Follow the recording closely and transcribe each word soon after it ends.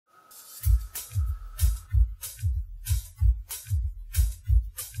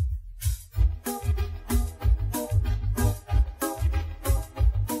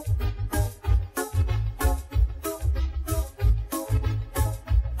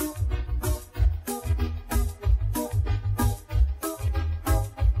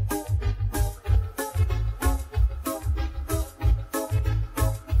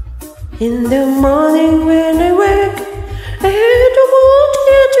In the morning when I wake, I hear the moon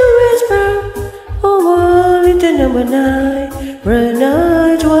here to whisper, oh, one little number 9. When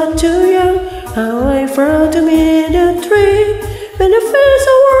night was too young, how I felt to me the tree. When I felt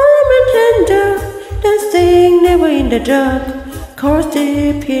so warm and tender, that thing never in the dark, caused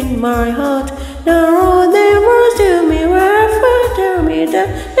deep in my heart. Now all never tell me wherever, tell me that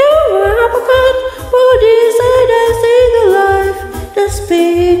never forgot. For this I that sing alive, that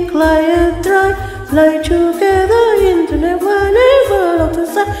speak like a dry, fly together into never, never look to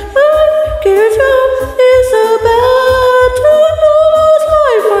sight. My future is about to lose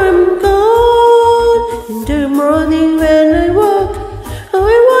life, I'm gone. In the morning when I walk,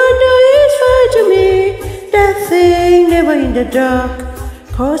 I wonder it's far to me. That thing never in the dark,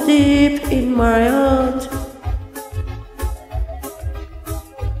 caused deep in my heart.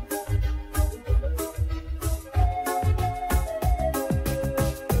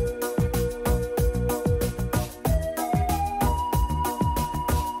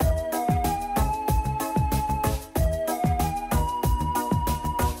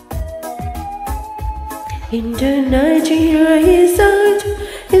 In the night here inside,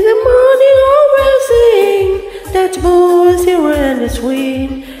 in the morning always sing that bull's here and the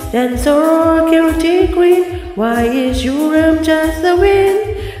swing, dance or guilty green. Why is your arm just the wind?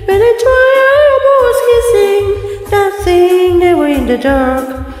 When I try I almost kissing that thing never in the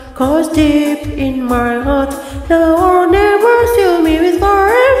dark, caused deep in my heart. Now or never still me with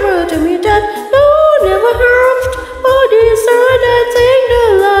forever to me that no never hurt. Oh, this are that thing the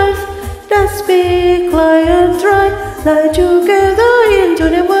life that speak like a dry, lie together into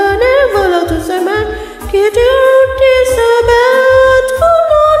never, never love to say man. Get out this about, oh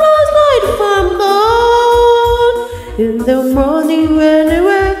no, lost light if I'm gone. In the morning when I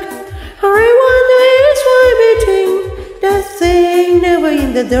wake, I wonder is why beating that thing never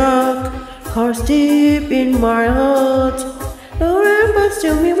in the dark, caused deep in my heart. No remember to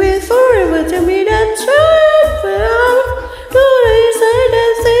me with forever to me that's right. Lord, I say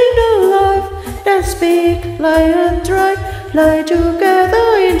that thing the life that speak like a dry, lie together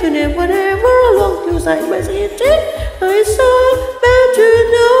into never, never long to sight my city. I saw bad to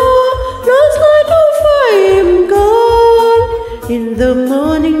know, lost light of I am gone. In the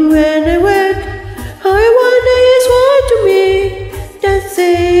morning when I wake, I wonder is why to me that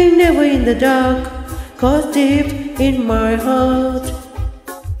thing never in the dark, caused deep in my heart.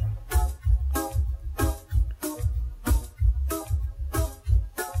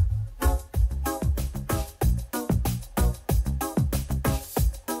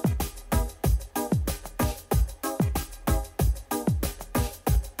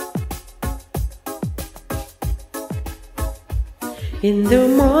 In the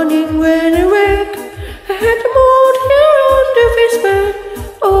morning when I wake, I had the moon here on the whisper,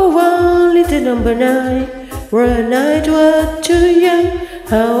 oh, one little number 9. Where night was too young,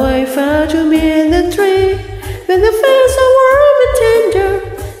 how I felt to me in the tree. When the face so warm and tender,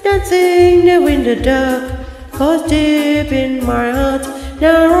 that thing never in the dark, caused deep in my heart.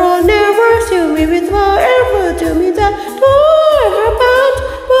 Now or never still me with forever to me that forever about.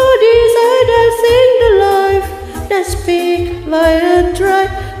 For this I that sing the life that speak like a dry,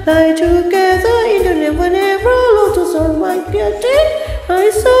 lie together in the never, never long to solve my beauty. I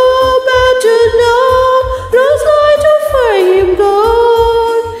so bad to know, lost light of I am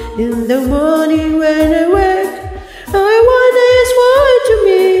gone. In the morning when I wake, I wonder is why to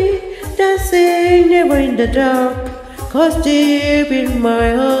me that thing never in the dark, caused deep in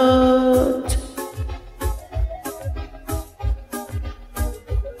my heart.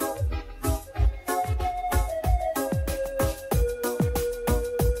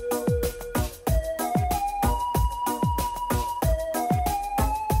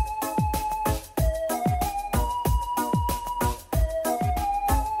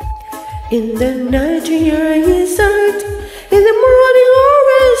 In the night here inside, in the morning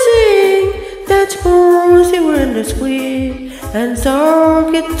always sing that birds you in the screen, and so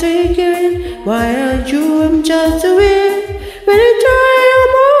get taken while you am just a wind. When I try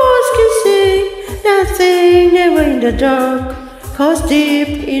almost kissing that thing never in the dark, caused deep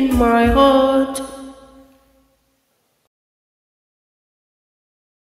in my heart.